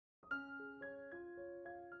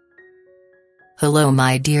Hello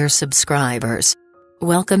my dear subscribers.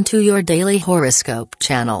 Welcome to your daily horoscope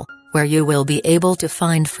channel, where you will be able to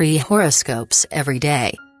find free horoscopes every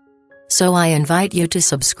day. So I invite you to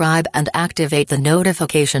subscribe and activate the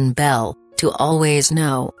notification bell, to always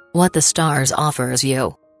know what the stars offers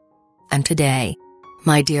you. And today,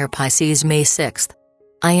 my dear Pisces May 6th,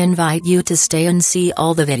 I invite you to stay and see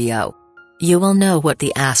all the video. You will know what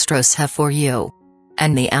the Astros have for you.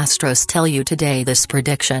 And the Astros tell you today this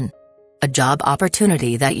prediction. A job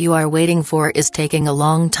opportunity that you are waiting for is taking a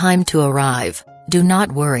long time to arrive. Do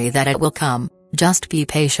not worry that it will come, just be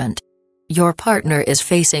patient. Your partner is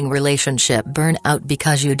facing relationship burnout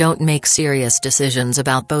because you don't make serious decisions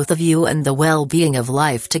about both of you and the well-being of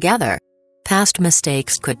life together. Past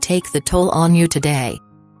mistakes could take the toll on you today.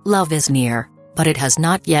 Love is near, but it has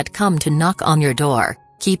not yet come to knock on your door.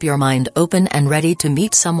 Keep your mind open and ready to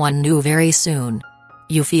meet someone new very soon.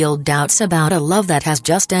 You feel doubts about a love that has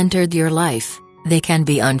just entered your life. They can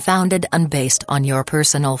be unfounded and based on your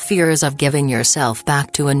personal fears of giving yourself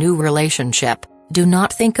back to a new relationship. Do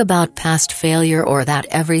not think about past failure or that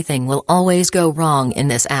everything will always go wrong in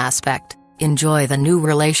this aspect. Enjoy the new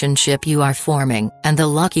relationship you are forming. And the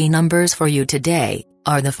lucky numbers for you today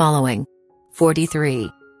are the following: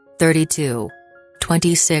 43, 32,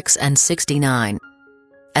 26 and 69.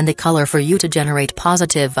 And the color for you to generate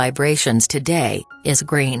positive vibrations today is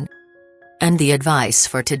green. And the advice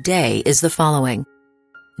for today is the following.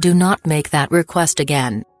 Do not make that request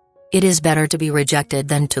again. It is better to be rejected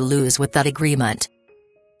than to lose with that agreement.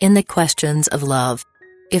 In the questions of love,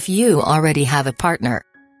 if you already have a partner,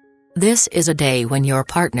 this is a day when your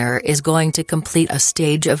partner is going to complete a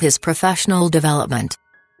stage of his professional development.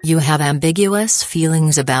 You have ambiguous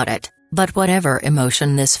feelings about it, but whatever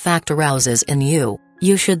emotion this fact arouses in you,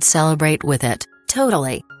 you should celebrate with it,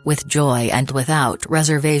 totally, with joy and without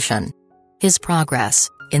reservation. His progress,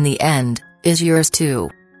 in the end, is yours too.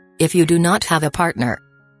 If you do not have a partner,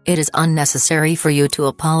 it is unnecessary for you to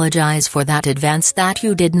apologize for that advance that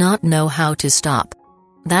you did not know how to stop.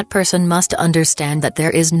 That person must understand that there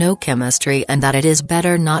is no chemistry and that it is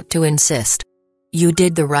better not to insist. You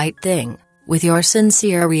did the right thing, with your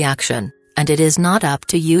sincere reaction, and it is not up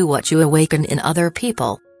to you what you awaken in other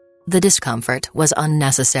people. The discomfort was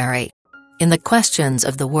unnecessary. In the questions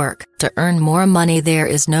of the work, to earn more money there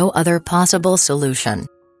is no other possible solution.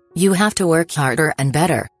 You have to work harder and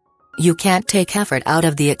better. You can't take effort out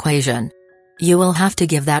of the equation. You will have to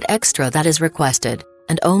give that extra that is requested,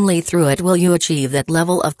 and only through it will you achieve that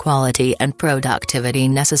level of quality and productivity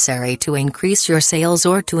necessary to increase your sales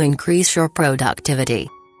or to increase your productivity.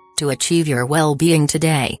 To achieve your well-being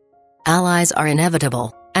today, allies are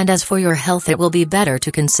inevitable. And as for your health, it will be better to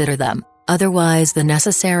consider them, otherwise the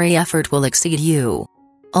necessary effort will exceed you.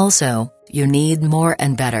 Also, you need more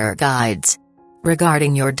and better guides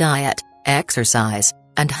regarding your diet, exercise,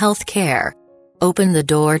 and health care. Open the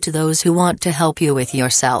door to those who want to help you with your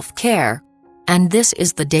self-care. And this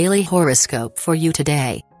is the daily horoscope for you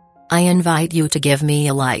today. I invite you to give me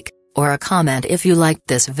a like, or a comment if you liked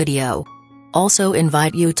this video. Also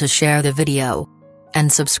invite you to share the video. And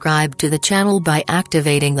subscribe to the channel by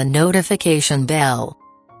activating the notification bell,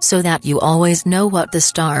 so that you always know what the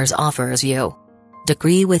stars offers you.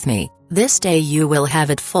 Agree with me, this day you will have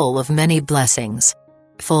it full of many blessings.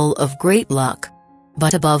 Full of great luck.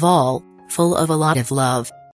 But above all, full of a lot of love.